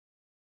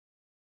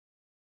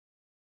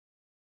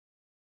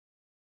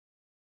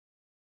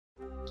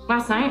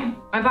Last night,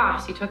 my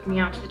boss, he took me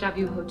out to the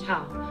W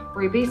Hotel,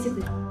 where he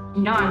basically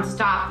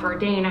non-stop for a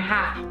day and a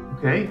half.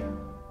 Okay.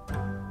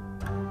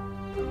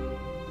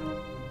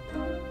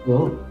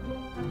 Well,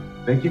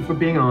 thank you for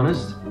being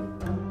honest.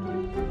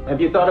 Have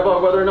you thought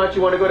about whether or not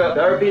you want to go to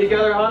therapy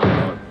together,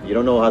 huh? You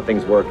don't know how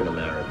things work in a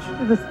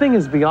marriage. This thing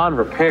is beyond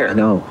repair. I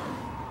know.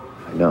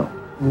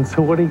 And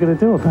so what are you going to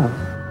do about it?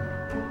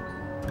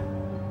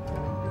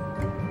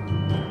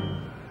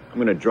 I'm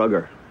gonna drug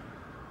her.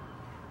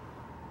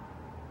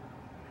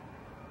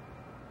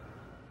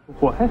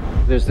 What?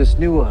 There's this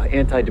new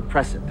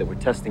antidepressant that we're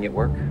testing at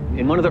work.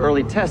 In one of the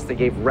early tests, they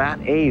gave rat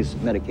A's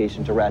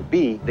medication to rat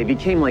B. They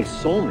became like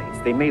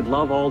soulmates. They made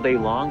love all day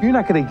long. You're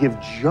not going to give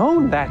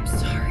Joan that. I'm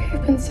sorry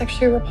I've been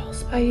sexually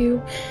repulsed by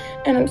you.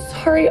 And I'm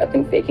sorry I've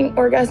been faking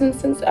orgasms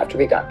since after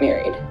we got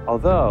married.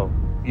 Although,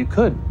 you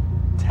could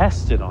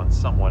test it on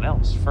someone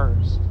else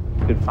first.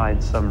 You could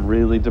find some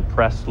really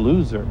depressed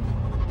loser.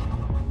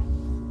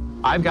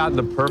 I've got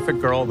the perfect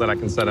girl that I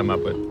can set him up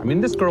with. I mean,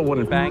 this girl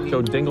wouldn't bang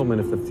Joe Dingleman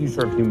if the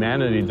future of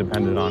humanity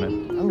depended on it.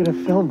 I'm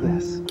gonna film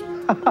this.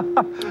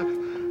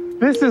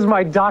 This is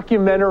my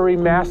documentary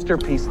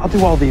masterpiece. I'll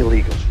do all the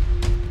illegals.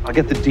 I'll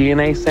get the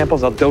DNA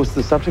samples, I'll dose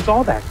the subjects,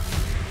 all that.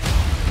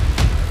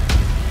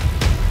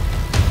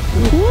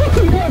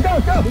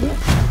 Go!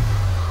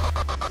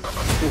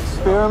 The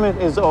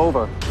experiment is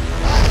over.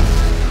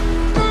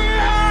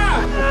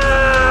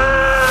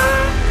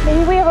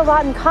 Maybe we have a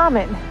lot in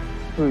common.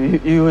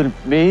 You and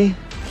me?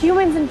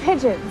 Humans and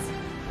pigeons.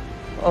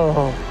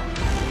 Oh.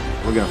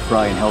 We're gonna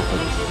fry in hell for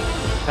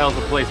this. Hell's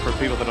a place for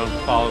people that don't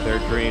follow their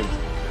dreams.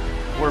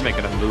 We're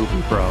making a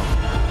movie, bro.